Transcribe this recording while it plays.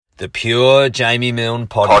The Pure Jamie Milne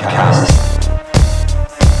podcast,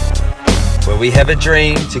 where we have a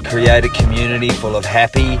dream to create a community full of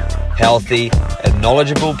happy, healthy, and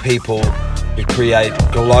knowledgeable people who create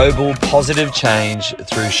global positive change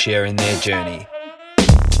through sharing their journey.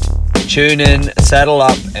 Tune in, saddle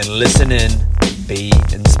up, and listen in. Be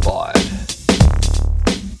inspired.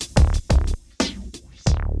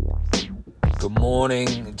 Good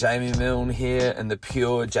morning, Jamie Milne here in the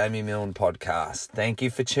Pure Jamie Milne podcast. Thank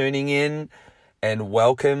you for tuning in and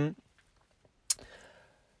welcome.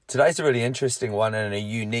 Today's a really interesting one and a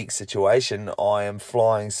unique situation. I am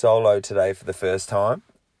flying solo today for the first time.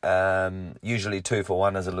 Usually 2 for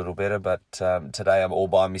 1 is a little better, but today I'm all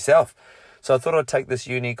by myself. So I thought I'd take this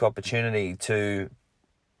unique opportunity to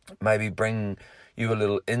maybe bring you a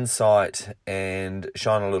little insight and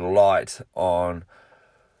shine a little light on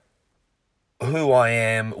who I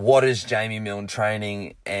am, what is Jamie Milne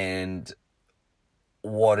Training, and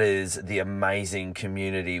what is the amazing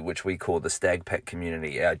community which we call the Stag Pack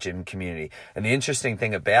community, our gym community. And the interesting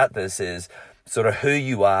thing about this is sort of who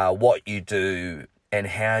you are, what you do, and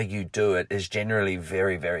how you do it is generally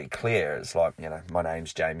very, very clear. It's like, my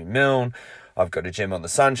name's Jamie Milne. I've got a gym on the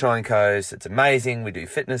Sunshine Coast. It's amazing. We do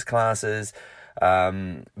fitness classes.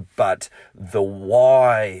 But the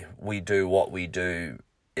why we do what we do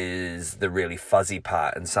is the really fuzzy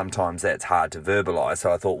part, and sometimes that's hard to verbalize.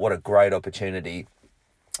 So I thought, what a great opportunity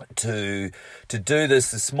to do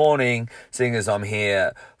this morning, seeing as I'm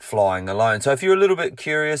here flying alone. So if you're a little bit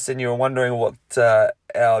curious and you're wondering what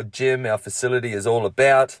our gym, our facility is all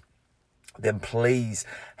about, then please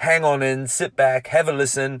hang on in, sit back, have a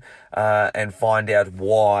listen, and find out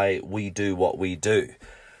why we do what we do.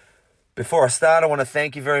 Before I start, I want to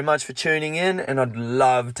thank you very much for tuning in, and I'd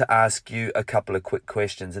love to ask you a couple of quick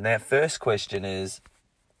questions. And that first question is,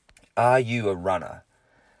 are you a runner?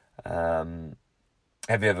 Have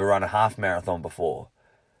you ever run a half marathon before?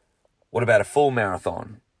 What about a full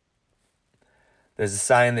marathon? There's a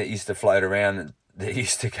saying that used to float around that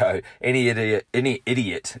used to go, any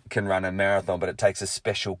idiot can run a marathon, but it takes a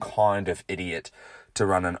special kind of idiot to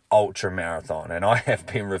run an ultra marathon. And I have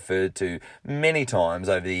been referred to many times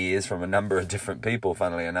over the years from a number of different people,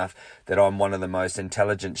 funnily enough, that I'm one of the most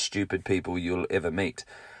intelligent, stupid people you'll ever meet.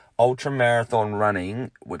 Ultra marathon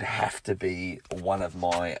running would have to be one of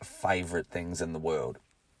my favorite things in the world.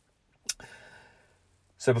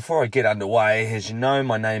 So before I get underway, as you know,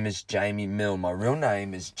 my name is Jamie Milne. My real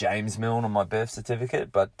name is James Milne on my birth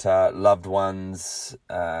certificate, but loved ones,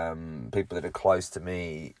 people that are close to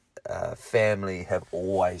me, family have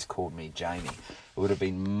always called me Jamie. It would have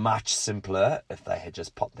been much simpler if they had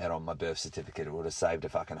just popped that on my birth certificate. It would have saved a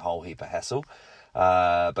fucking whole heap of hassle.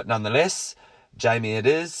 But nonetheless, Jamie it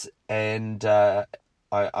is. And I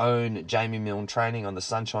own Jamie Milne Training on the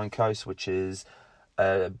Sunshine Coast, which is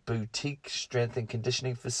a boutique strength and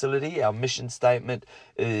conditioning facility. Our mission statement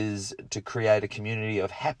is to create a community of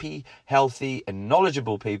happy, healthy, and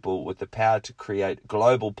knowledgeable people with the power to create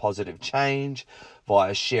global positive change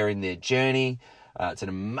via sharing their journey. It's an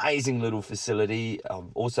amazing little facility.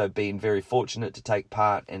 I've also been very fortunate to take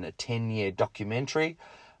part in a 10-year documentary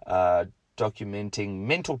documenting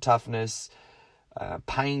mental toughness,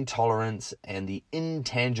 pain tolerance, and the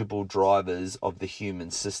intangible drivers of the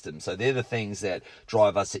human system. So they're the things that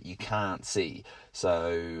drive us that you can't see.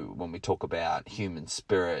 So when we talk about human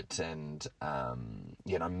spirit and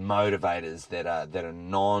motivators that are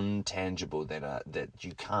non-tangible, that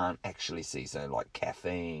you can't actually see. So like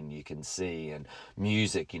caffeine you can see, and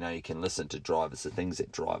music, you can listen to drive us, the things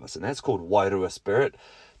that drive us, and that's called Wairua Spirit.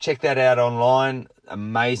 Check that out online.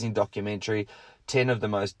 Amazing documentary. 10 of the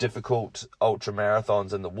most difficult ultra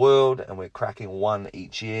marathons in the world, and we're cracking one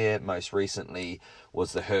each year. Most recently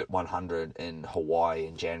was the Hurt 100 in Hawaii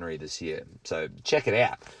in January this year. So check it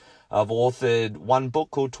out. I've authored one book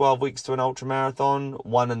called 12 Weeks to an Ultra Marathon,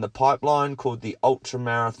 one in the pipeline called The Ultra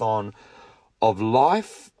Marathon of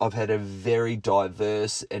Life. I've had a very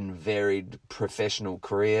diverse and varied professional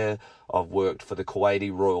career. I've worked for the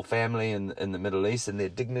Kuwaiti royal family in the Middle East and their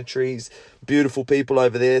dignitaries. Beautiful people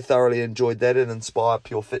over there. Thoroughly enjoyed that and Inspire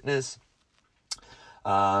Pure Fitness.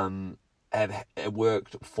 Have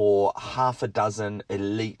worked for half a dozen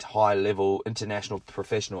elite high-level international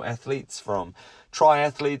professional athletes, from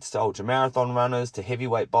triathletes to ultramarathon runners to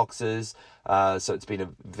heavyweight boxers. So it's been a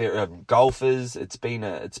very golfers. It's been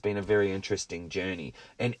a very interesting journey,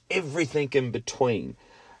 and everything in between.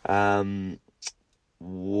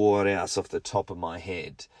 What else off the top of my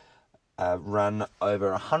head? Run over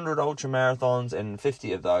 100 ultramarathons, and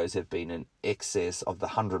 50 of those have been in excess of the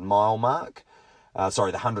 100-mile mark. The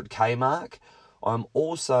 100K mark. I'm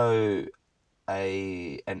also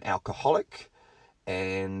an alcoholic,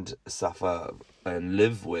 and suffer and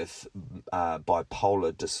live with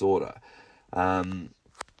bipolar disorder.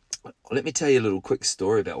 Let me tell you a little quick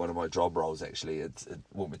story about one of my job roles, actually.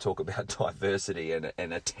 When we talk about diversity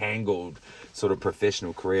and a tangled sort of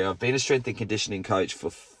professional career. I've been a strength and conditioning coach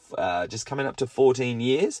for just coming up to 14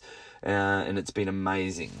 years, and it's been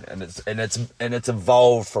amazing. And it's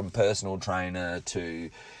evolved from personal trainer to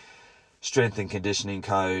strength and conditioning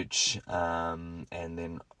coach, and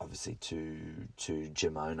then obviously to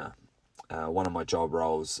gym owner. One of my job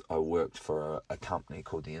roles, I worked for a company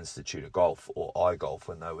called the Institute of Golf, or iGolf,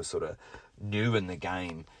 when they were sort of new in the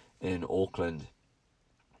game in Auckland.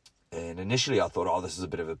 And initially I thought, oh, this is a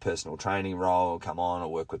bit of a personal training role. Come on,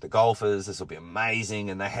 I'll work with the golfers. This will be amazing.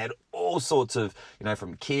 And they had all sorts of,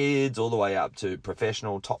 from kids all the way up to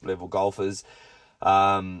professional top-level golfers.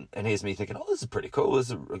 And here's me thinking, oh, this is pretty cool.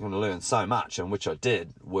 I'm going to learn so much, and which I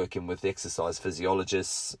did, working with exercise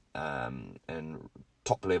physiologists and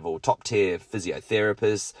top-tier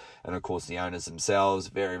physiotherapists, and of course the owners themselves,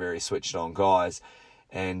 very, very switched-on guys.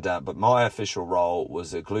 And but my official role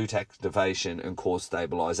was a glute activation and core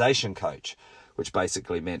stabilization coach, which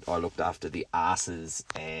basically meant I looked after the asses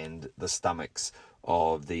and the stomachs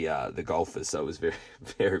of the golfers. So it was very,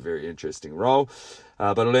 very, very interesting role,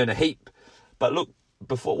 but I learned a heap. But look,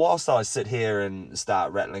 whilst I sit here and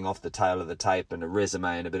start rattling off the tail of the tape and a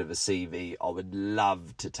resume and a bit of a CV, I would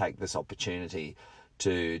love to take this opportunity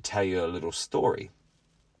to tell you a little story,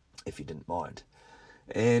 if you didn't mind.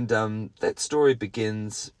 And that story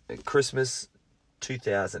begins at Christmas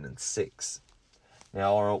 2006.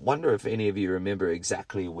 Now, I wonder if any of you remember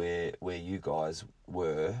exactly where you guys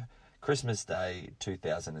were. Christmas Day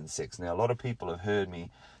 2006. Now, a lot of people have heard me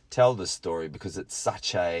tell this story because it's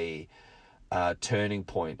such a turning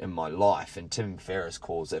point in my life. And Tim Ferriss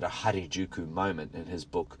calls it a Harajuku moment in his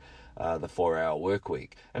book, The 4-Hour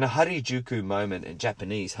Workweek. And a Harajuku moment in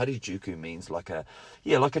Japanese, Harajuku means like a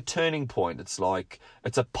turning point. It's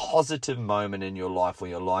a positive moment in your life where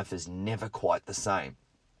your life is never quite the same,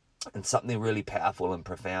 and something really powerful and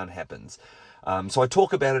profound happens. So I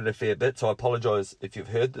talk about it a fair bit, so I apologize if you've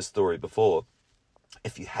heard this story before.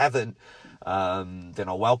 If you haven't, then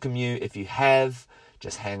I welcome you. If you have,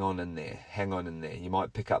 just hang on in there. You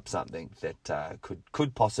might pick up something that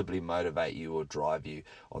could possibly motivate you or drive you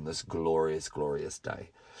on this glorious, glorious day.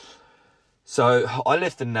 So I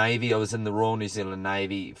left the Navy. I was in the Royal New Zealand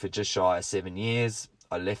Navy for just shy of 7 years.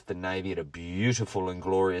 I left the Navy at a beautiful and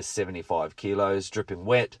glorious 75 kilos, dripping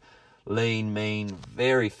wet, lean, mean,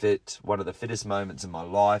 very fit. One of the fittest moments in my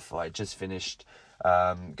life. I had just finished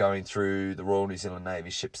going through the Royal New Zealand Navy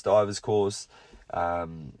Ship's Divers course.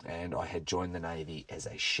 And I had joined the Navy as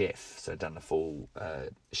a chef, so done a full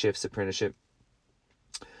chef's apprenticeship.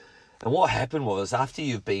 And what happened was, after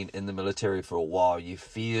you've been in the military for a while, you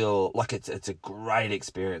feel like it's a great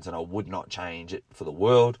experience, and I would not change it for the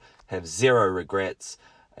world. Have zero regrets.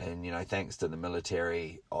 And, thanks to the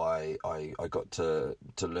military, I got to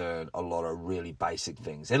learn a lot of really basic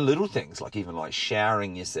things and little things, like even like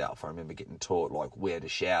showering yourself. I remember getting taught like where to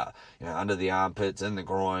shower, under the armpits, in the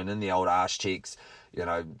groin, in the old arse cheeks,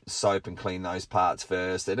 soap and clean those parts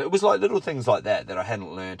first. And it was like little things like that I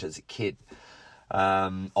hadn't learned as a kid.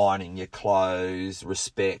 Ironing your clothes,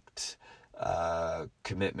 respect,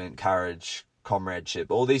 commitment, courage, comradeship,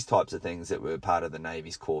 all these types of things that were part of the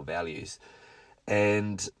Navy's core values.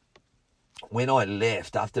 And when I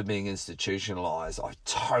left, after being institutionalized, I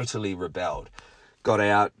totally rebelled. Got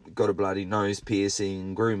out, got a bloody nose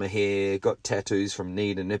piercing, grew my hair, got tattoos from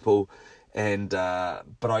knee to nipple. And but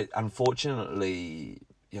I unfortunately,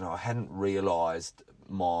 I hadn't realized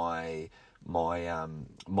my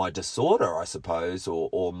disorder, I suppose,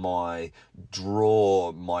 or my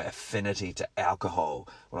affinity to alcohol.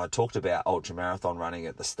 When I talked about ultramarathon running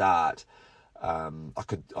at the start, I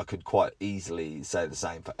could quite easily say the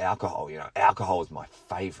same for alcohol. Alcohol is my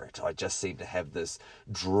favorite. I just seem to have this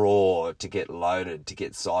draw to get loaded, to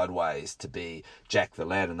get sideways, to be Jack the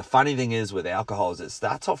Lad. And the funny thing is with alcohol is it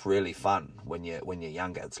starts off really fun when you're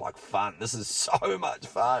younger. It's like fun. This is so much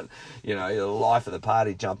fun. The life of the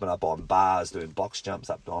party, jumping up on bars, doing box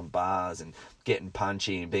jumps up on bars and getting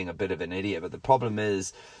punchy and being a bit of an idiot. But the problem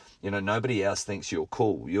is, nobody else thinks you're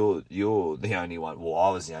cool. You're the only one. Well,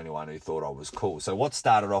 I was the only one who thought I was cool. So what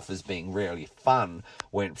started off as being really fun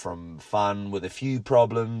went from fun with a few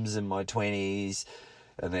problems in my 20s,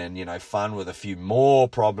 and then, fun with a few more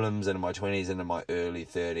problems in my 20s and in my early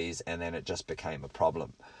 30s, and then it just became a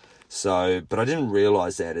problem. So, but I didn't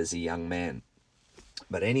realize that as a young man.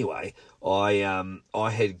 But anyway, I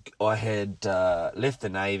had left the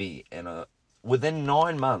Navy, and within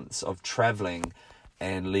 9 months of traveling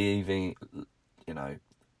and leaving,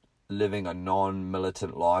 living a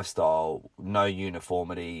non-militant lifestyle, no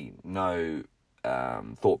uniformity, no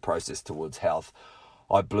thought process towards health,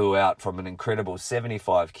 I blew out from an incredible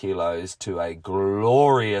 75 kilos to a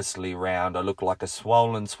gloriously round. I looked like a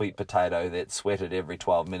swollen sweet potato that sweated every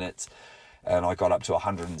 12 minutes. And I got up to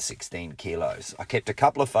 116 kilos. I kept a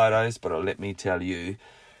couple of photos, but let me tell you,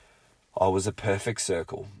 I was a perfect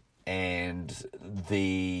circle. And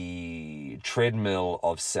the treadmill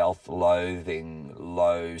of self-loathing,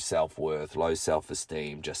 low self-worth, low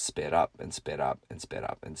self-esteem just sped up and sped up and sped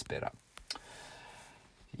up and sped up.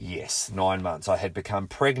 Yes, 9 months. I had become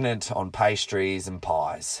pregnant on pastries and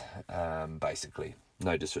pies, basically.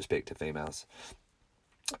 No disrespect to females.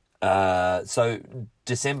 So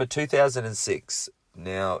December 2006.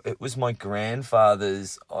 Now, it was my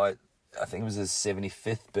grandfather's, I think it was his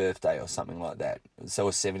 75th birthday or something like that. So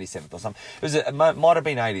a 77th or something. It might have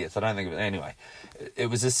been 80th. I don't think it was. Anyway, it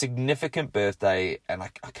was a significant birthday, and I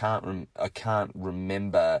can't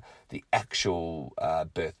remember the actual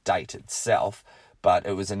birth date itself, but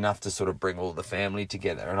it was enough to sort of bring all the family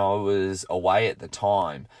together. And I was away at the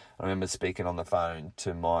time. I remember speaking on the phone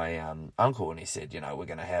to my uncle, and he said, we're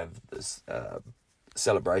going to have this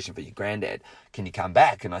celebration for your granddad. Can you come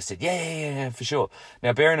back? And I said, yeah, for sure.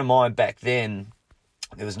 Now, bearing in mind, back then,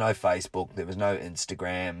 there was no Facebook, there was no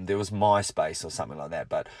Instagram, there was MySpace or something like that,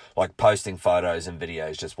 but like posting photos and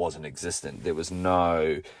videos just wasn't existent. There was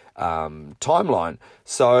no timeline.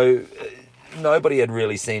 So nobody had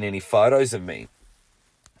really seen any photos of me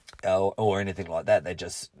or anything like that. They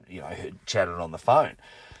just, chatted on the phone.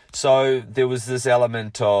 So there was this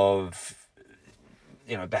element of,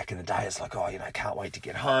 back in the day, it's like, can't wait to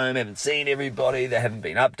get home, haven't seen everybody, they haven't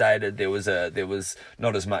been updated. There was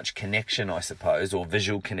not as much connection, I suppose, or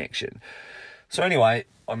visual connection. So anyway,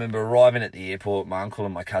 I remember arriving at the airport, my uncle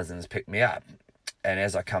and my cousins picked me up. And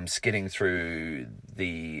as I come skidding through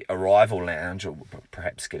the arrival lounge, or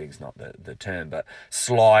perhaps skidding's not the term, but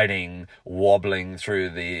sliding, wobbling through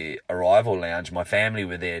the arrival lounge, my family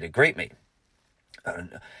were there to greet me.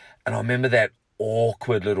 And I remember that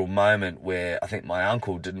awkward little moment where I think my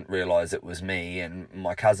uncle didn't realise it was me, and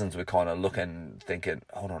my cousins were kind of looking, thinking,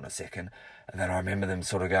 hold on a second. And then I remember them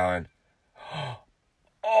sort of going,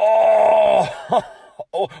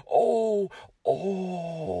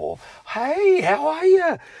 hey, how are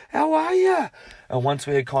you? And once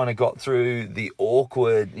we had kind of got through the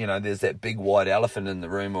awkward, there's that big white elephant in the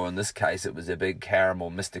room, or in this case, it was a big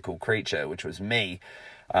caramel mystical creature, which was me.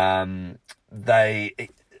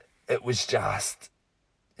 It was just,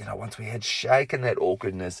 once we had shaken that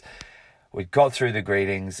awkwardness, we got through the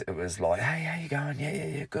greetings. It was like, hey, how you going?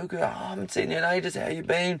 Yeah, good. Oh, I haven't seen you in ages. How you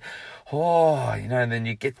been? Oh, and then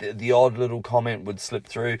you get the odd little comment would slip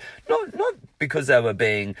through. Not because they were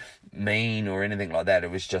being mean or anything like that.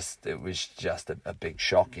 It was just a big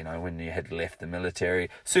shock, when you had left the military,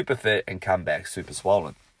 super fit, and come back super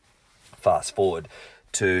swollen. Fast forward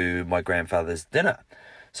to my grandfather's dinner.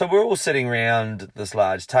 So we're all sitting around this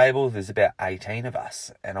large table. There's about 18 of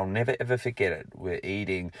us, and I'll never ever forget it. We're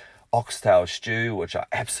eating oxtail stew, which I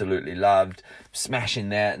absolutely loved, smashing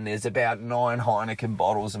that, and there's about 9 Heineken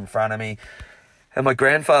bottles in front of me. And my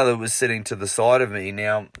grandfather was sitting to the side of me.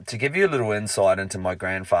 Now, to give you a little insight into my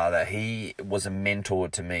grandfather, he was a mentor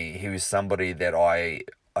to me. He was somebody that I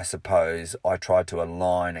suppose I tried to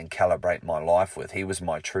align and calibrate my life with. He was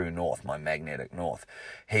my true north, my magnetic north.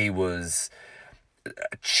 He was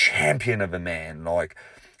a champion of a man,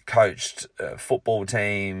 coached football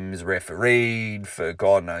teams, refereed for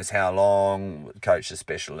God knows how long, coached the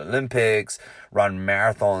Special Olympics, run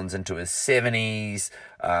marathons into his 70s,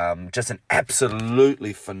 just an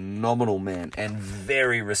absolutely phenomenal man, and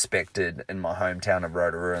very respected in my hometown of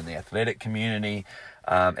Rotorua in the athletic community,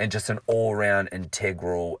 and just an all-round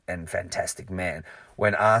integral and fantastic man.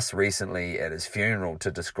 When asked recently at his funeral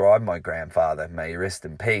to describe my grandfather, may he rest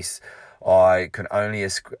in peace, I can only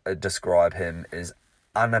describe him as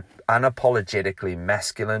unapologetically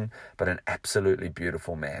masculine, but an absolutely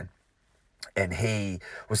beautiful man. And he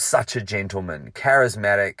was such a gentleman,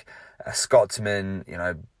 charismatic, a Scotsman,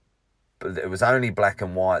 it was only black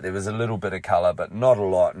and white. There was a little bit of colour, but not a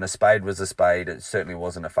lot. And a spade was a spade. It certainly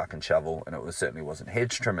wasn't a fucking shovel, and it certainly wasn't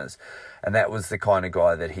hedge trimmers. And that was the kind of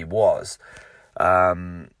guy that he was.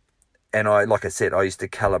 And like I said, I used to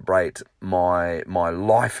calibrate my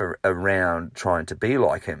life around trying to be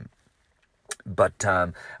like him. But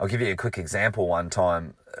I'll give you a quick example. One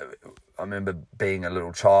time, I remember being a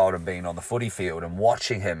little child and being on the footy field and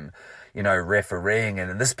watching him, refereeing.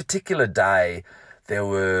 And in this particular day, there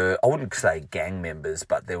were, I wouldn't say gang members,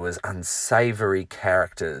 but there was unsavoury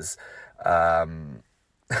characters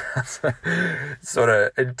sort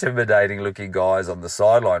of intimidating looking guys on the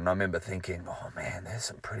sideline. And I remember thinking, oh man, there's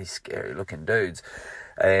some pretty scary looking dudes.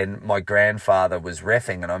 And my grandfather was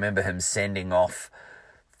reffing, and I remember him sending off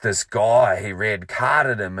this guy. He red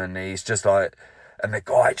carded him, and he's just like, and the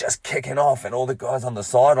guy just kicking off, and all the guys on the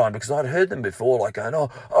sideline, because I'd heard them before, like going,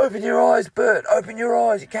 oh, open your eyes, Bert, open your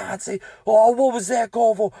eyes, you can't see. Oh, what was that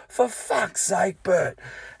call for? For fuck's sake, Bert.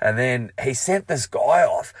 And then he sent this guy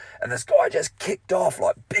off, and this guy just kicked off,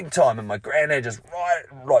 like, big time, and my granddad just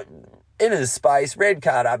right, in his space, red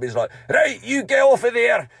card up, he's like, hey, you get off of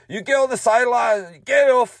there, you get on the sideline, get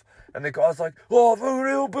off. And the guy's like, oh, for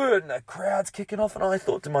real, Bert, and the crowd's kicking off, and I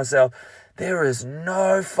thought to myself, there is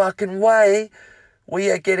no fucking way we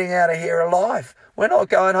are getting out of here alive. We're not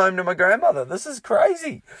going home to my grandmother. This is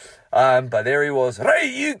crazy. But there he was. Hey,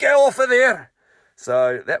 you go off of there.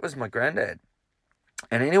 So that was my granddad.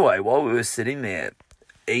 And anyway, while we were sitting there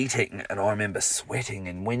eating, and I remember sweating,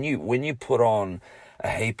 and when you put on a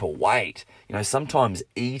heap of weight, sometimes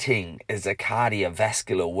eating is a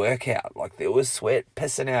cardiovascular workout. Like, there was sweat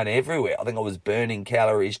pissing out everywhere. I think I was burning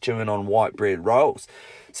calories chewing on white bread rolls.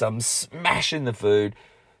 So I'm smashing the food,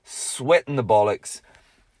 sweating the bollocks,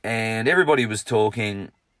 and everybody was talking,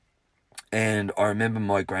 and I remember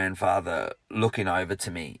my grandfather looking over to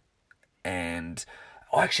me, and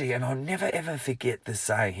I'll never ever forget this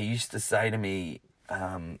saying. He used to say to me,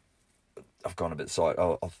 I've gone a bit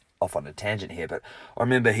off on a tangent here, but I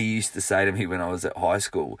remember he used to say to me when I was at high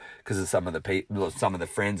school, because of some of the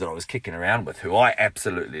friends that I was kicking around with, who I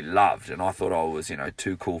absolutely loved, and I thought I was,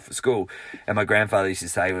 too cool for school. And my grandfather used to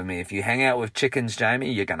say with me, if you hang out with chickens,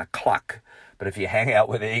 Jamie, you're going to cluck. But if you hang out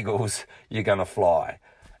with eagles, you're going to fly.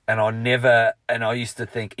 And I used to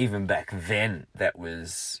think, even back then, that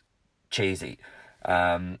was cheesy.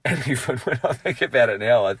 And even when I think about it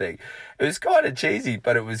now, I think it was kind of cheesy,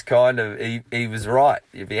 but it was kind of, he was right.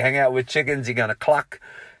 If you hang out with chickens, you're going to cluck.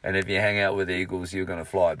 And if you hang out with eagles, you're going to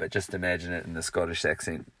fly. But just imagine it in the Scottish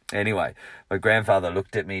accent. Anyway, my grandfather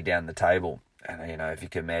looked at me down the table. And, if you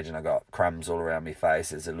can imagine, I got crumbs all around my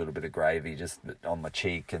face. There's a little bit of gravy just on my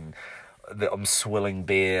cheek. And I'm swilling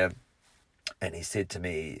bare. And he said to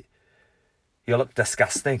me, you look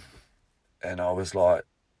disgusting. And I was like,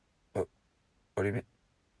 what do you mean?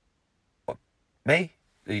 What? Me?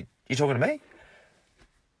 You talking to me?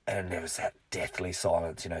 And there was that deathly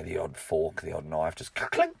silence, the odd fork, the odd knife, just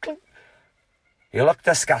clink, clink. You look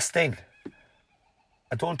disgusting.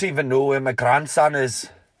 I don't even know where my grandson is.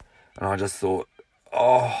 And I just thought,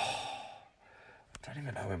 I don't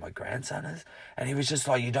even know where my grandson is. And he was just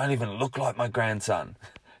like, you don't even look like my grandson.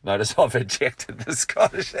 Notice I've ejected the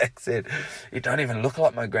Scottish accent. You don't even look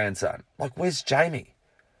like my grandson. Like, where's Jamie?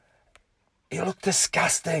 You look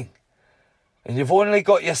disgusting. And you've only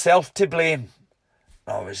got yourself to blame.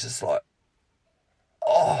 I was just like,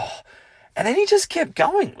 oh. And then he just kept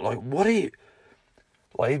going. Like, what are you...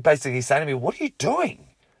 Like, he basically saying to me, what are you doing?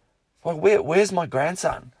 Like, where's my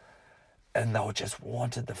grandson? And they just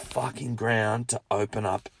wanted the fucking ground to open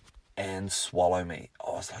up and swallow me.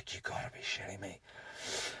 I was like, you gotta be shitting me.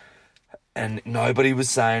 And nobody was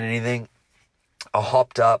saying anything. I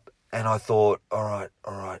hopped up and I thought, all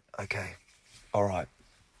right, okay. All right,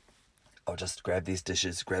 I'll just grab these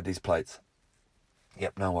dishes, grab these plates.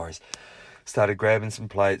 Yep, no worries. Started grabbing some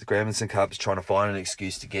plates, grabbing some cups, trying to find an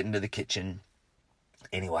excuse to get into the kitchen.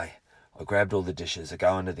 Anyway, I grabbed all the dishes. I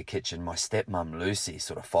go into the kitchen. My stepmom, Lucy,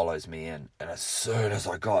 sort of follows me in. And as soon as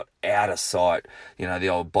I got out of sight, the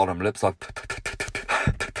old bottom lips, like...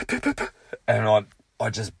 And I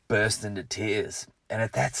just burst into tears. And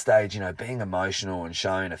at that stage, being emotional and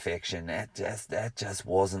showing affection, that just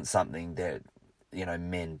wasn't something that,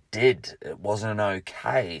 men did. It wasn't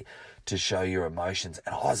okay to show your emotions.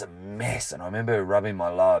 And I was a mess. And I remember rubbing my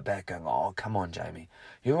lower back going, oh, come on, Jamie.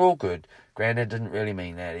 You're all good. Granddad didn't really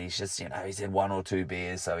mean that. He's just, he's had 1 or 2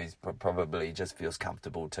 beers, so he's probably just feels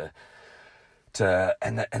comfortable to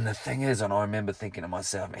and the thing is, and I remember thinking to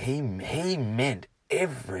myself, he meant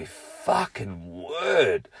every fucking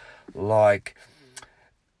word. Like...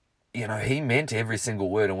 he meant every single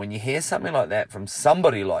word. And when you hear something like that from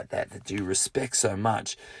somebody like that you respect so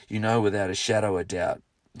much, without a shadow of doubt,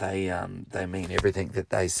 they mean everything that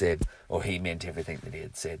they said, or he meant everything that he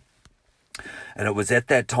had said. And it was at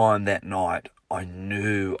that time that night, I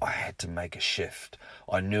knew I had to make a shift.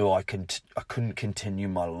 I knew I couldn't continue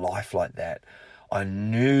my life like that. I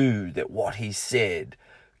knew that what he said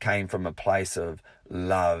came from a place of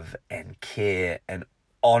love and care and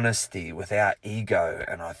honesty without ego,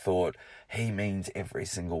 and I thought, he means every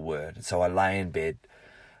single word. So I lay in bed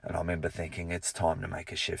and I remember thinking, it's time to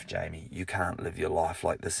make a shift, Jamie. You can't live your life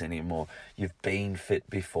like this anymore. You've been fit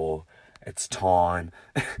before. It's time.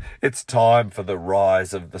 It's time for the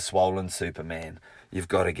rise of the swollen Superman. You've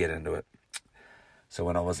got to get into it. So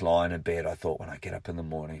when I was lying in bed, I thought, when I get up in the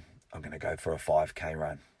morning, I'm going to go for a 5K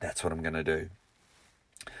run. That's what I'm going to do.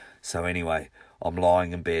 So anyway, I'm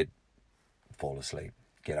lying in bed, fall asleep,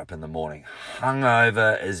 get up in the morning,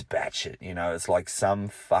 hungover as batshit. You know, it's like some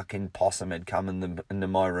fucking possum had come into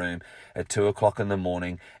my room at 2 o'clock in the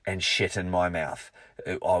morning and shit in my mouth.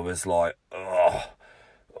 I was like, you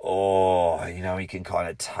know, you can kind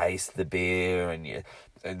of taste the beer, and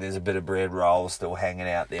there's a bit of bread roll still hanging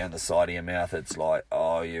out there on the side of your mouth. It's like,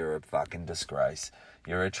 oh, you're a fucking disgrace.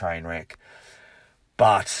 You're a train wreck.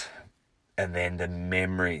 And then the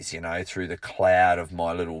memories, you know, through the cloud of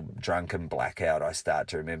my little drunken blackout, I start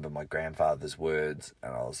to remember my grandfather's words.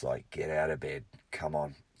 And I was like, get out of bed. Come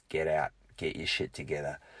on, get out. Get your shit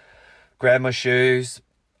together. Grab my shoes.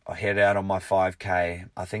 I head out on my 5K.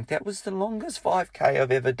 I think that was the longest 5K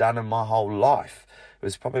I've ever done in my whole life. It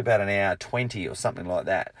was probably about an hour 20 or something like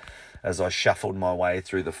that as I shuffled my way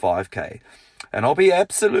through the 5K. And I'll be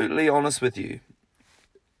absolutely honest with you.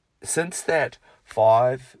 Since that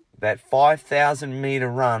 5,000 meter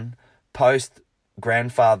run post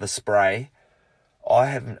grandfather spray, I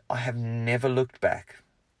have never looked back.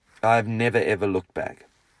 I've never ever looked back.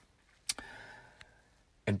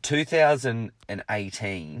 In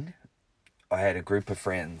 2018, I had a group of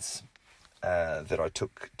friends that I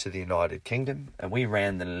took to the United Kingdom, and we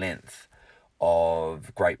ran the length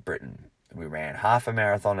of Great Britain. We ran half a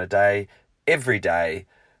marathon a day, every day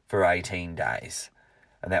for 18 days.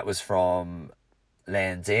 And that was from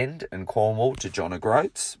Land's End in Cornwall to John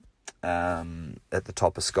O'Groats at the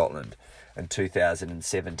top of Scotland in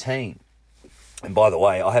 2017. And by the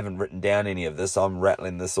way, I haven't written down any of this. I'm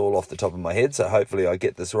rattling this all off the top of my head, so hopefully I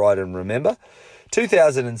get this right and remember.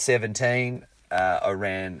 2017, I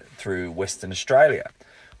ran through Western Australia,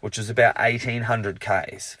 which was about 1,800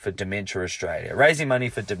 Ks for Dementia Australia. Raising money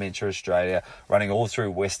for Dementia Australia, running all through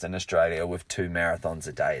Western Australia with 2 marathons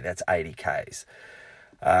a day. That's 80 Ks.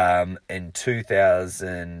 In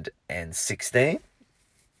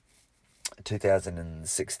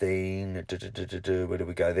 2016, where did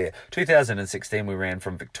we go there? 2016, we ran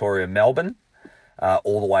from Victoria, Melbourne,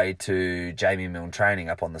 all the way to Jamie Milne Training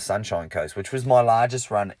up on the Sunshine Coast, which was my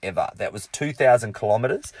largest run ever. That was 2,000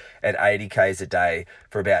 kilometres at 80 Ks a day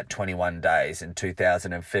for about 21 days. In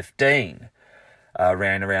 2015,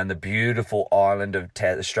 ran around the beautiful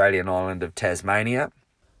Australian island of Tasmania.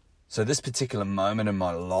 So this particular moment in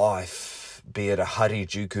my life, be it a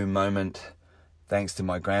Harajuku moment, thanks to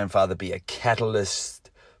my grandfather, be a catalyst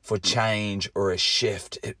for change or a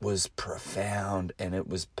shift, it was profound and it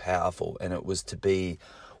was powerful, and it was to be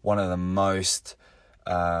one of the most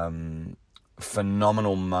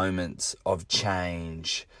phenomenal moments of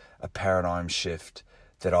change, a paradigm shift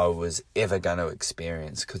that I was ever going to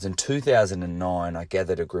experience. Because in 2009, I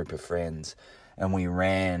gathered a group of friends and we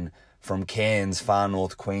ran from Cairns, far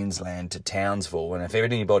north Queensland, to Townsville. And if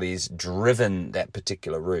anybody's driven that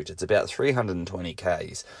particular route, it's about 320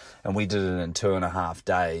 Ks, and we did it in 2.5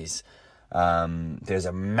 days. There's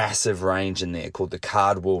a massive range in there called the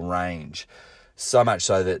Cardwell Range. So much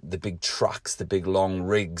so that the big trucks, the big long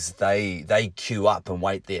rigs, they queue up and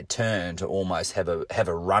wait their turn to almost have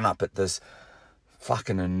a run up at this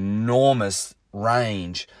fucking enormous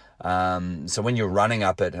range. So when you're running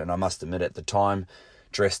up it, and I must admit at the time,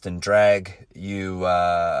 dressed in drag, you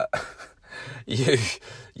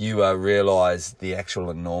realise the actual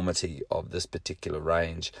enormity of this particular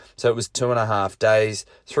range. So it was 2.5 days,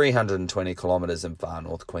 320 kilometres in far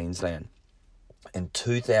north Queensland. In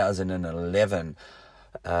 2011,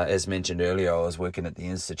 as mentioned earlier, I was working at the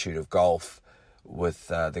Institute of Golf with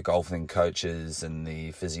the golfing coaches and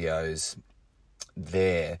the physios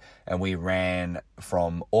there, and we ran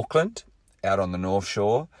from Auckland out on the North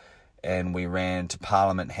Shore, and we ran to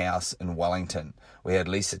Parliament House in Wellington. We had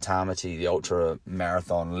Lisa Tamati, the ultra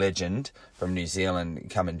marathon legend from New Zealand,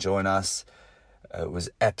 come and join us. It was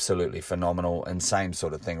absolutely phenomenal, and same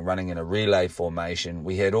sort of thing, running in a relay formation.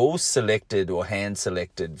 We had all selected or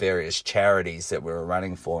hand-selected various charities that we were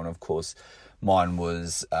running for, and of course mine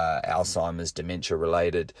was Alzheimer's, dementia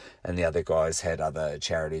related, and the other guys had other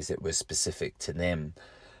charities that were specific to them.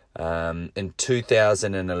 In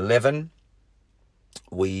 2011,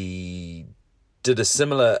 we did a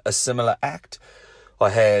similar act. I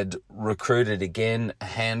had recruited again a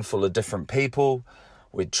handful of different people.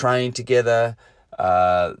 We'd trained together.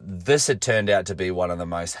 This had turned out to be one of the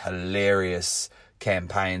most hilarious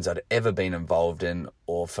campaigns I'd ever been involved in,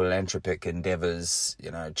 or philanthropic endeavours,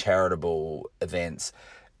 charitable events.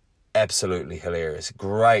 absolutely hilarious.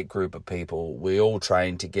 Great group of people. We all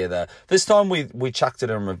trained together. This time we chucked it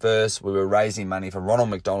in reverse. We were raising money for Ronald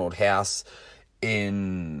McDonald House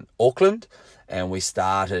in Auckland, and we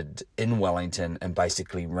started in Wellington and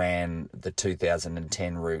basically ran the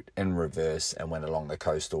 2010 route in reverse and went along the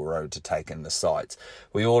coastal road to take in the sights.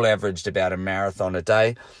 We all averaged about a marathon a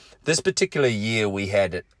day. This particular year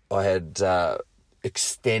I had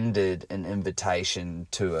extended an invitation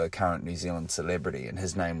to a current New Zealand celebrity, and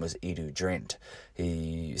his name was Edu Drent.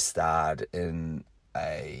 He starred in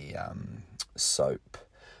a soap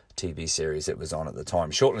TV series that was on at the time,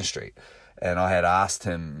 Shortland Street. And I had asked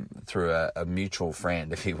him through a mutual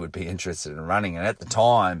friend if he would be interested in running. And at the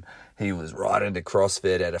time, he was right into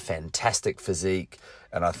CrossFit, had a fantastic physique.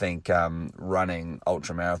 And I think running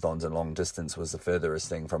ultra marathons and long distance was the furthest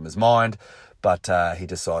thing from his mind. But he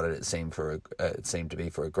decided it seemed to be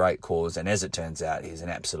for a great cause. And as it turns out, he's an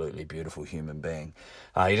absolutely beautiful human being.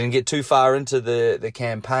 He didn't get too far into the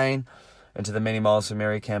campaign, into the Many Miles for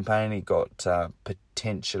Mary campaign. He got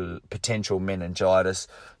potential meningitis,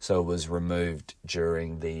 so it was removed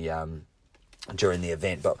during the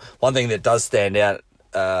event. But one thing that does stand out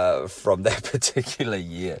from that particular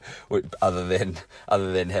year, other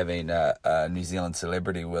than having a New Zealand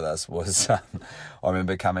celebrity with us, was I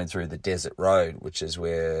remember coming through the Desert Road, which is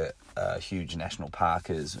where a huge national park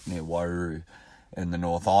is near Wairau in the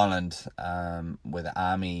North Island, where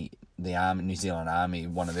the New Zealand Army,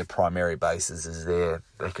 one of their primary bases is there.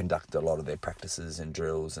 They conduct a lot of their practices and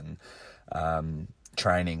drills and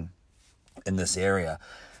training in this area.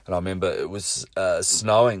 And I remember it was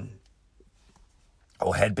snowing,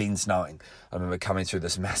 or had been snowing. I remember coming through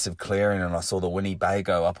this massive clearing and I saw the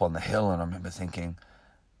Winnebago up on the hill, and I remember thinking,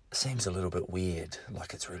 it seems a little bit weird,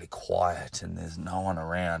 like it's really quiet and there's no one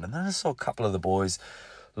around. And then I saw a couple of the boys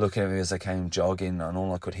looking at me as I came jogging, and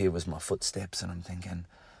all I could hear was my footsteps, and I'm thinking,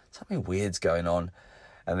 something weird's going on.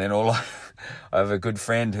 And then I have a good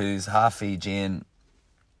friend who's half Fijian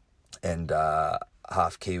and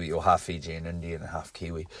half Kiwi, or half Fijian Indian and half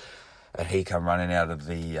Kiwi. And he come running out of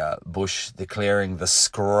the bush, the clearing, the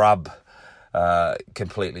scrub,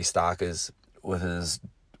 completely starkers, with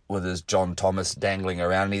his John Thomas dangling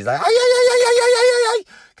around, and he's like, ay, ay, ay, ay, ay, ay, ay, ay,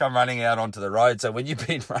 come running out onto the road. So when you've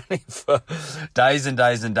been running for days and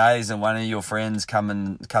days and days, and one of your friends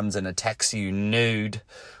comes and attacks you nude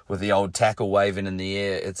with the old tackle waving in the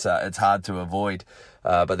air, it's hard to avoid.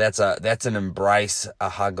 But that's an embrace, a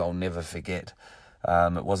hug I'll never forget.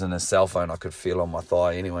 It wasn't a cell phone I could feel on my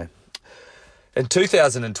thigh anyway. In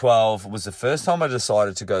 2012 was the first time I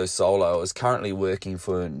decided to go solo. I was currently working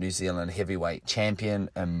for New Zealand heavyweight champion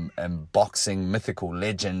and boxing mythical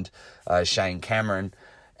legend Shane Cameron,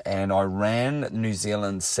 and I ran New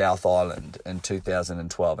Zealand's South Island in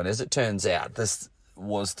 2012. And as it turns out, this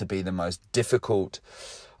was to be the most difficult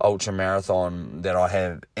ultra marathon that I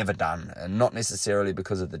have ever done, and not necessarily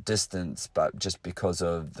because of the distance, but just because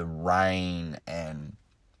of the rain and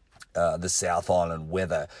the South Island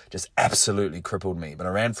weather just absolutely crippled me. But I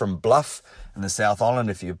ran from Bluff in the South Island.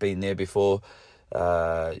 If you've been there before,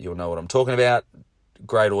 you'll know what I'm talking about.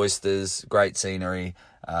 Great oysters, great scenery,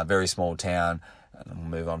 very small town. And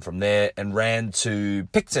we'll move on from there, and ran to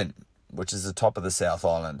Picton, which is the top of the South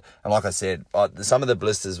Island. And like I said, some of the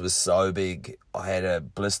blisters were so big. I had a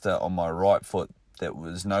blister on my right foot that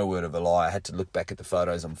was no word of a lie. I had to look back at the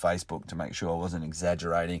photos on Facebook to make sure I wasn't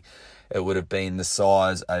exaggerating. It would have been the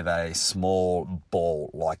size of a small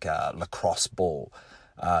ball, like a lacrosse ball.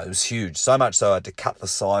 It was huge, so much so I had to cut the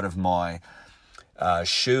side of my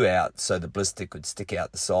shoe out so the blister could stick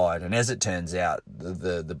out the side. And as it turns out,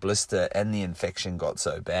 the blister and the infection got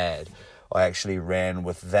so bad, I actually ran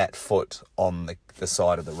with that foot on the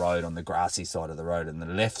side of the road, on the grassy side of the road, and my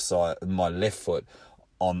left foot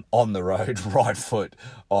on the road, right foot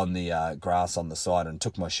on the grass on the side, and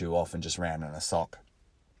took my shoe off and just ran in a sock.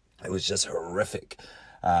 It was just horrific.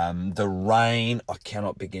 The rain, I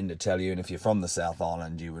cannot begin to tell you, and if you're from the South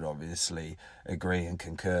Island, you would obviously agree and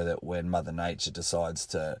concur that when Mother Nature decides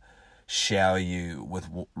to shower you with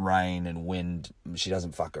rain and wind, she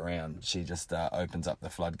doesn't fuck around. She just opens up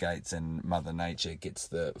the floodgates, and Mother Nature gets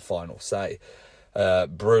the final say.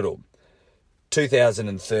 Brutal.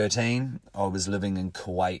 2013, I was living in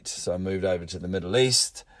Kuwait, so I moved over to the Middle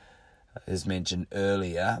East, as mentioned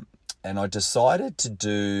earlier, and I decided to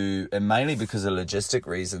do, and mainly because of logistic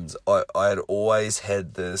reasons, I had always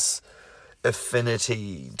had this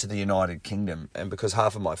affinity to the United Kingdom, and because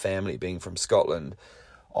half of my family being from Scotland,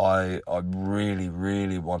 I really,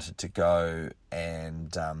 really wanted to go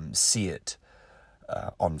and see it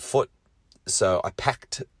on foot. So I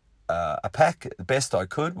packed a pack, the best I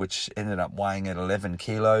could, which ended up weighing at 11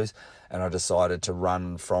 kilos. And I decided to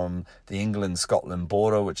run from the England-Scotland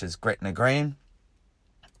border, which is Gretna Green,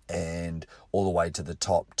 and all the way to the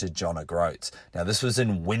top to John O'Groats. Now, this was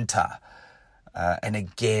in winter. And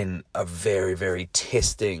again, a very, very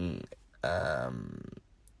testing,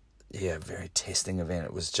 very testing event.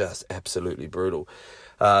 It was just absolutely brutal.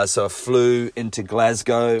 So I flew into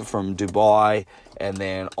Glasgow from Dubai and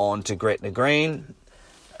then on to Gretna Green.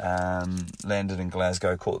 Landed in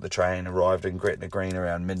Glasgow, caught the train, arrived in Gretna Green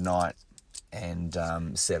around midnight, and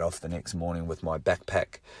set off the next morning with my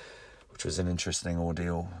backpack, which was an interesting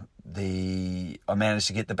ordeal. I managed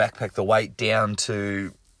to get the backpack, the weight down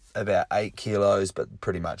to about 8 kilos, but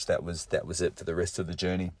pretty much that was it for the rest of the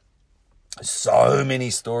journey. So many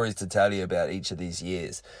stories to tell you about each of these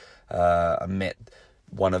years. I met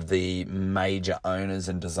one of the major owners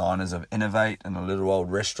and designers of Innovate in a little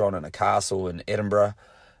old restaurant in a castle in Edinburgh,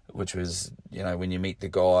 which was, when you meet the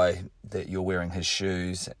guy that you're wearing his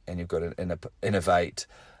shoes and you've got an Innovate,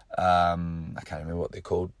 I can't remember what they're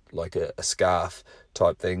called, like a scarf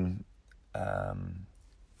type thing.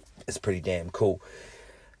 It's pretty damn cool.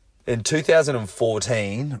 In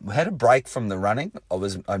 2014, we had a break from the running.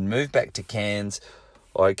 I moved back to Cairns.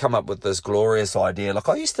 I come up with this glorious idea. Like,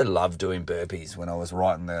 I used to love doing burpees when I was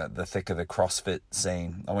right in the thick of the CrossFit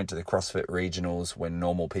scene. I went to the CrossFit regionals when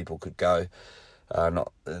normal people could go.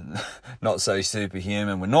 Not so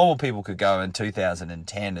superhuman, when normal people could go in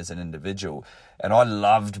 2010 as an individual. And I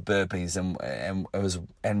loved burpees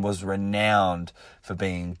and was renowned for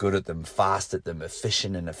being good at them, fast at them,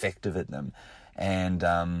 efficient and effective at them. And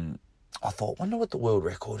I thought, wonder what the world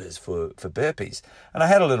record is for burpees. And I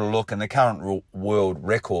had a little look, and the current world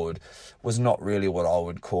record was not really what I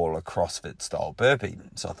would call a CrossFit style burpee.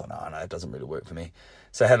 So I thought, no, it doesn't really work for me.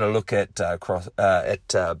 So I had a look at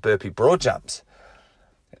burpee broad jumps.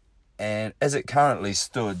 And as it currently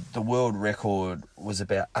stood, the world record was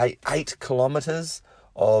about 8 kilometers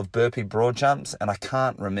of burpee broad jumps. And I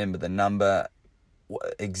can't remember the number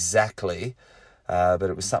exactly, but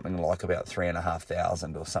it was something like about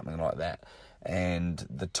 3,500 or something like that. And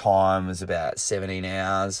the time was about 17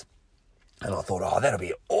 hours. And I thought, that'll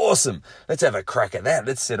be awesome. Let's have a crack at that.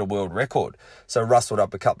 Let's set a world record. So I rustled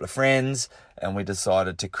up a couple of friends and we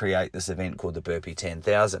decided to create this event called the Burpee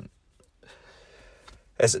 10,000.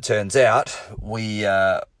 As it turns out, we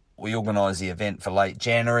organised the event for late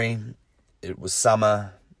January. It was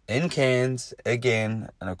summer in Cairns again,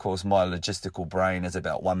 and of course my logistical brain is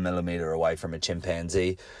about 1 millimetre away from a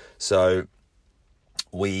chimpanzee. So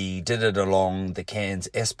we did it along the Cairns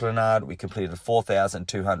Esplanade. We completed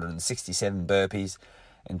 4,267 burpees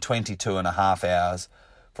in 22 and a half hours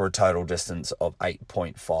for a total distance of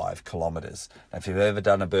 8.5 kilometres. Now, if you've ever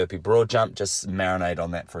done a burpee broad jump, just marinate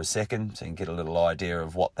on that for a second so you can get a little idea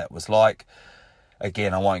of what that was like.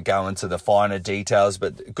 Again, I won't go into the finer details,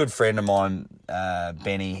 but a good friend of mine,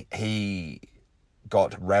 Benny, he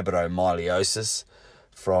got rhabdomyolysis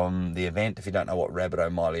from the event. If you don't know what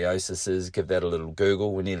rhabdomyolysis is, give that a little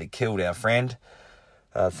Google. We nearly killed our friend.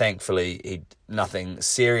 Thankfully, nothing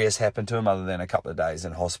serious happened to him other than a couple of days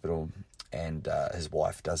in hospital. And his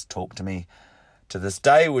wife does talk to me to this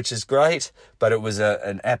day, which is great. But it was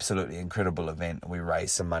an absolutely incredible event. We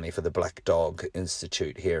raised some money for the Black Dog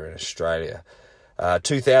Institute here in Australia.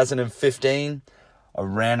 2015, I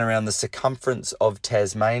ran around the circumference of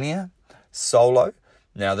Tasmania solo.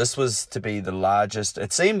 Now, this was to be the largest.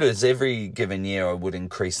 It seemed as every given year I would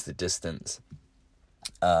increase the distance.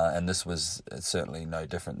 And this was certainly no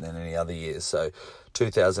different than any other year. So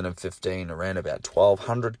 2015, I ran about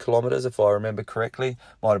 1,200 kilometres, if I remember correctly.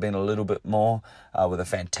 Might have been a little bit more, with a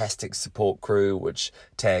fantastic support crew, which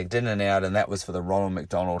tagged in and out, and that was for the Ronald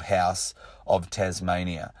McDonald House of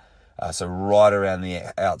Tasmania. So right around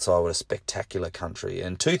the outside, what a spectacular country.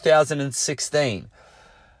 In 2016,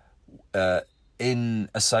 in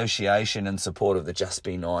association and support of the Just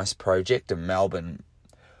Be Nice project in Melbourne,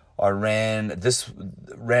 I ran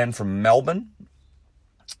from Melbourne,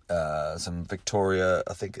 some Victoria,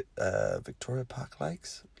 I think, Victoria Park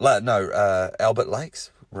Lakes? Albert Lakes,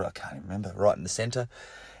 I can't even remember, right in the centre,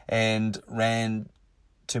 and ran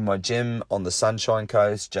to my gym on the Sunshine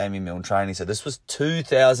Coast, Jamie Milne Training. So this was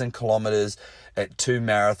 2,000 kilometres at 2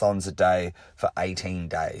 marathons a day for 18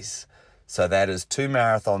 days. So that is 2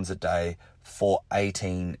 marathons a day for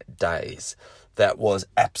 18 days. That was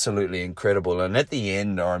absolutely incredible. And at the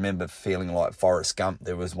end, I remember feeling like Forrest Gump.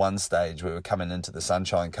 There was one stage we were coming into the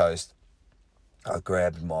Sunshine Coast. I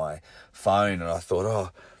grabbed my phone and I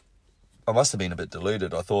thought, I must have been a bit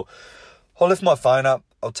deluded. I thought, I'll lift my phone up,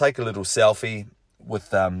 I'll take a little selfie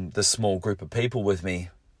with this small group of people with me.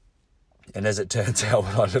 And as it turns out,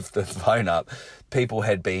 when I lifted the phone up, people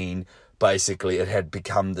had been, basically, it had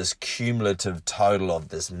become this cumulative total of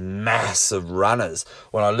this mass of runners.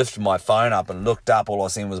 When I lifted my phone up and looked up, all I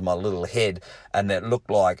seen was my little head, and that looked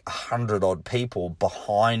like 100 odd people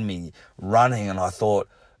behind me running. And I thought,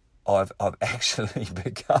 I've actually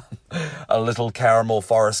become a little caramel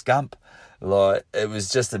Forrest Gump. Like, it was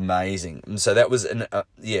just amazing. And so that was an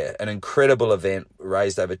incredible event.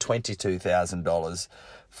 Raised over $22,000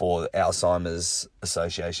 for Alzheimer's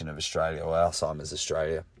Association of Australia, or Alzheimer's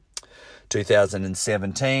Australia.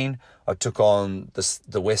 2017, I took on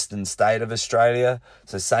the western state of Australia.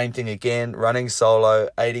 So same thing again, running solo,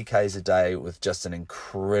 80 Ks a day with just an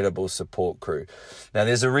incredible support crew. Now,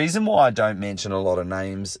 there's a reason why I don't mention a lot of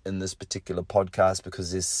names in this particular podcast,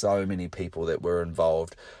 because there's so many people that were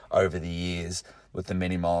involved over the years with the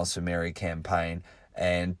Many Miles for Mary campaign.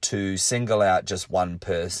 And to single out just one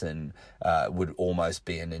person would almost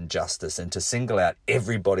be an injustice. And to single out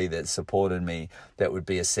everybody that supported me, that would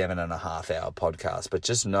be a 7.5-hour podcast. But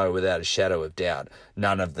just know without a shadow of doubt,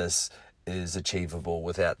 none of this is achievable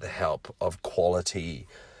without the help of quality,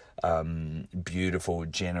 beautiful,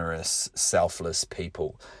 generous, selfless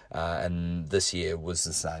people. And this year was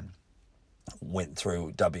the same. Went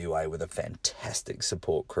through WA with a fantastic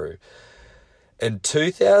support crew. In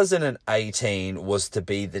 2018 was to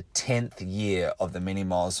be the 10th year of the Many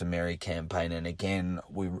Miles for Mary campaign. And again,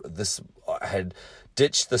 I had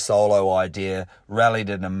ditched the solo idea, rallied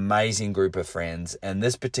an amazing group of friends. And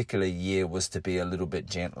this particular year was to be a little bit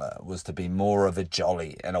gentler, was to be more of a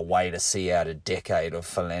jolly and a way to see out a decade of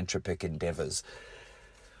philanthropic endeavours.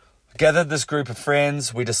 Gathered this group of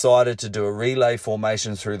friends, we decided to do a relay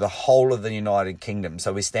formation through the whole of the United Kingdom.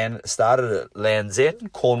 So we started at Land's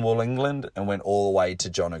End, Cornwall, England, and went all the way to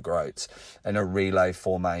John O'Groats in a relay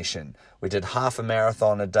formation. We did half a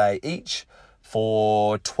marathon a day each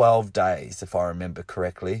for 12 days, if I remember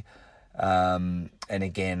correctly. And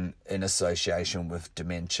again, in association with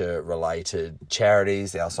dementia-related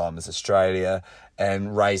charities, Alzheimer's Australia,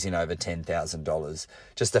 and raising over $10,000.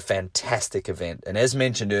 Just a fantastic event. And as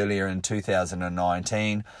mentioned earlier, in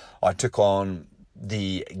 2019, I took on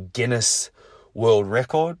the Guinness World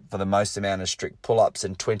Record for the most amount of strict pull-ups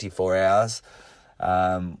in 24 hours,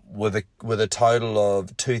 with a total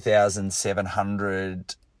of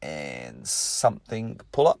 2,700 and something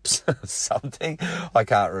pull-ups. Something. I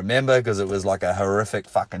can't remember because it was like a horrific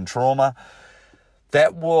fucking trauma.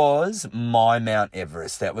 That was my Mount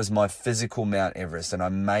Everest. That was my physical Mount Everest. And I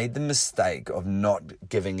made the mistake of not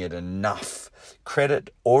giving it enough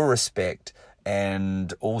credit or respect.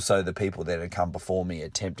 And also the people that had come before me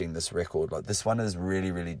attempting this record. Like, this one is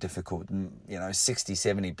really, really difficult.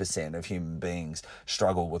 60-70% of human beings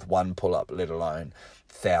struggle with one pull-up, let alone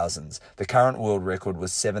thousands. The current world record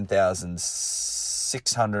was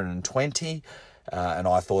 7,620. And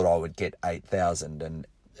I thought I would get 8,000. And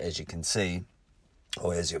as you can see,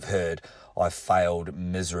 or as you've heard, I failed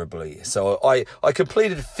miserably. So I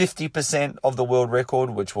completed 50% of the world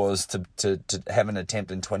record, which was to have an attempt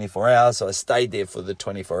in 24 hours. So I stayed there for the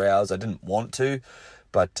 24 hours. I didn't want to,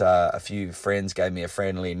 but a few friends gave me a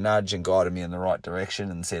friendly nudge and guided me in the right direction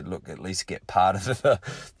and said, look, at least get part of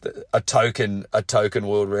a token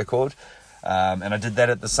world record. And I did that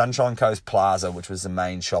at the Sunshine Coast Plaza, which was the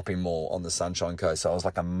main shopping mall on the Sunshine Coast. So I was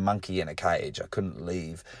like a monkey in a cage. I couldn't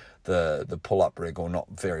leave the pull-up rig, or not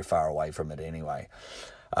very far away from it anyway.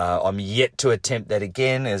 I'm yet to attempt that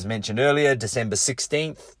again. As mentioned earlier, December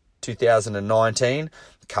 16th, 2019,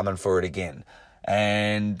 coming for it again.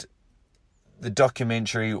 And the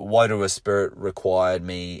documentary Wairua Spirit required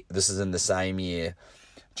me, this is in the same year,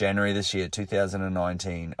 January this year,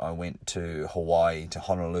 2019, I went to Hawaii, to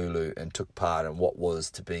Honolulu, and took part in what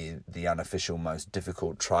was to be the unofficial most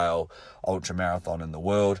difficult trail ultramarathon in the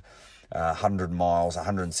world. 100 miles,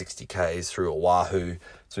 160 Ks through Oahu,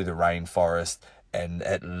 through the rainforest, and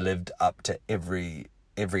it lived up to every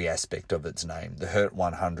aspect of its name. The Hurt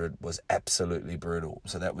 100 was absolutely brutal.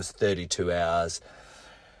 So that was 32 hours.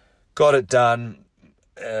 Got it done.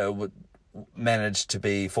 Managed to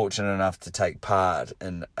be fortunate enough to take part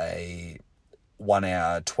in a 1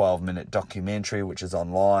 hour, 12-minute documentary, which is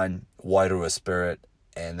online, Wairua Spirit,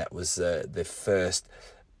 and that was the first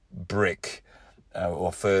brick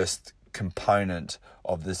or first component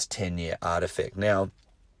of this 10-year artifact. Now,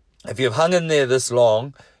 if you've hung in there this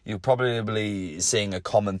long, you're probably seeing a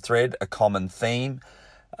common thread, a common theme.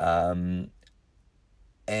 And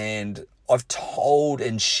I've told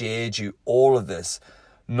and shared you all of this,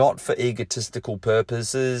 not for egotistical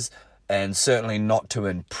purposes, and certainly not to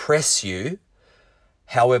impress you.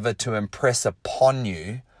 However, to impress upon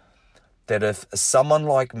you that if someone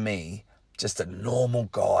like me just a normal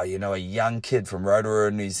guy, a young kid from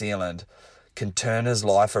Rotorua, New Zealand, can turn his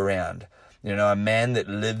life around. A man that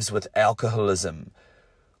lives with alcoholism.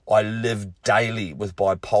 I live daily with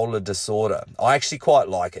bipolar disorder. I actually quite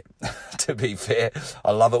like it, to be fair.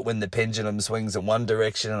 I love it when the pendulum swings in one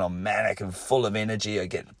direction and I'm manic and full of energy. I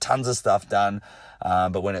get tons of stuff done.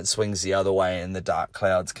 But when it swings the other way and the dark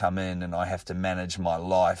clouds come in and I have to manage my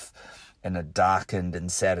life in a darkened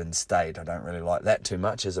and saddened state, I don't really like that too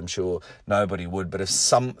much, as I'm sure nobody would. But if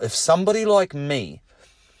somebody like me,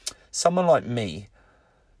 someone like me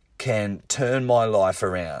can turn my life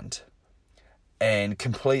around and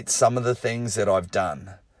complete some of the things that I've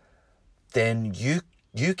done, then you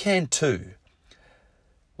can too.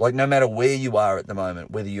 Like, no matter where you are at the moment,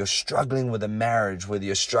 whether you're struggling with a marriage, whether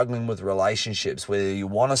you're struggling with relationships, whether you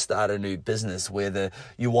want to start a new business, whether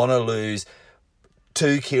you want to lose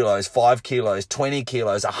 2 kilos, 5 kilos, 20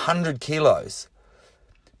 kilos, 100 kilos,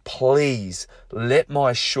 please let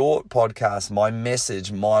my short podcast, my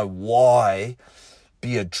message, my why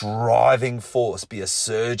be a driving force, be a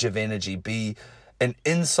surge of energy, be an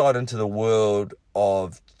insight into the world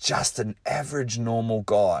of just an average normal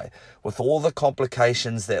guy with all the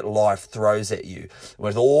complications that life throws at you,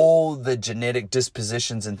 with all the genetic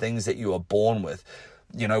dispositions and things that you are born with,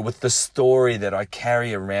 with the story that I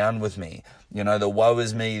carry around with me, the woe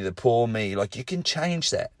is me, the poor me. Like, you can change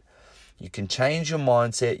that. You can change your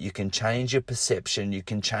mindset, you can change your perception, you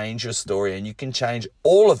can change your story, and you can change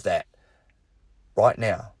all of that right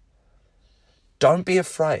now. Don't be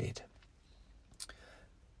afraid,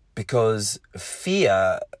 because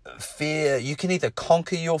fear, you can either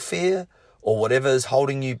conquer your fear or whatever is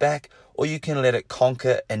holding you back, or you can let it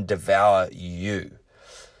conquer and devour you.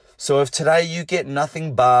 So if today you get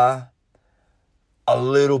nothing but a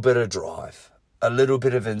little bit of drive, a little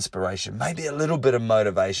bit of inspiration, maybe a little bit of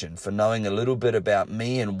motivation for knowing a little bit about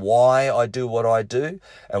me and why I do what I do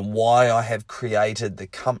and why I have created the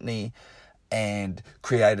company and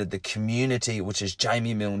created the community, which is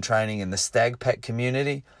Jamie Milne Training and the Stag Pack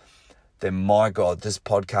community, then my God, this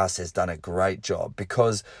podcast has done a great job.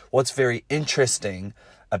 Because what's very interesting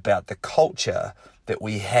about the culture that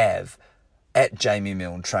we have at Jamie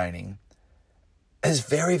Milne Training is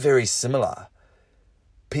very, very similar.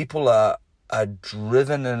 People are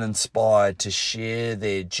driven and inspired to share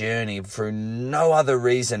their journey for no other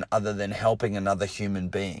reason other than helping another human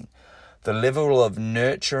being. The level of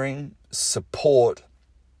nurturing, support,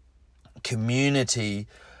 community,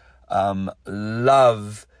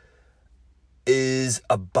 love is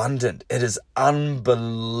abundant. It is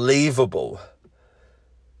unbelievable.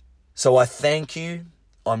 So I thank you.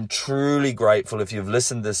 I'm truly grateful. If you've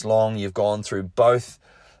listened this long, you've gone through both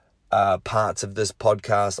parts of this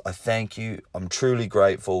podcast, I thank you. I'm truly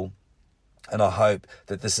grateful. And I hope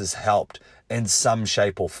that this has helped in some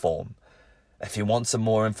shape or form. If you want some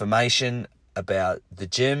more information about the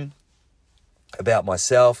gym, about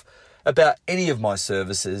myself, about any of my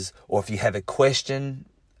services, or if you have a question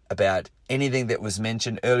about anything that was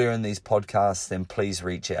mentioned earlier in these podcasts, then please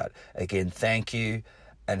reach out. Again, thank you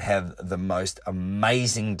and have the most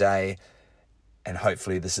amazing day. And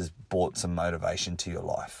hopefully this has brought some motivation to your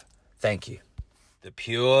life. Thank you. The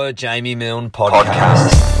Pure Jamie Milne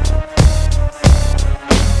Podcast.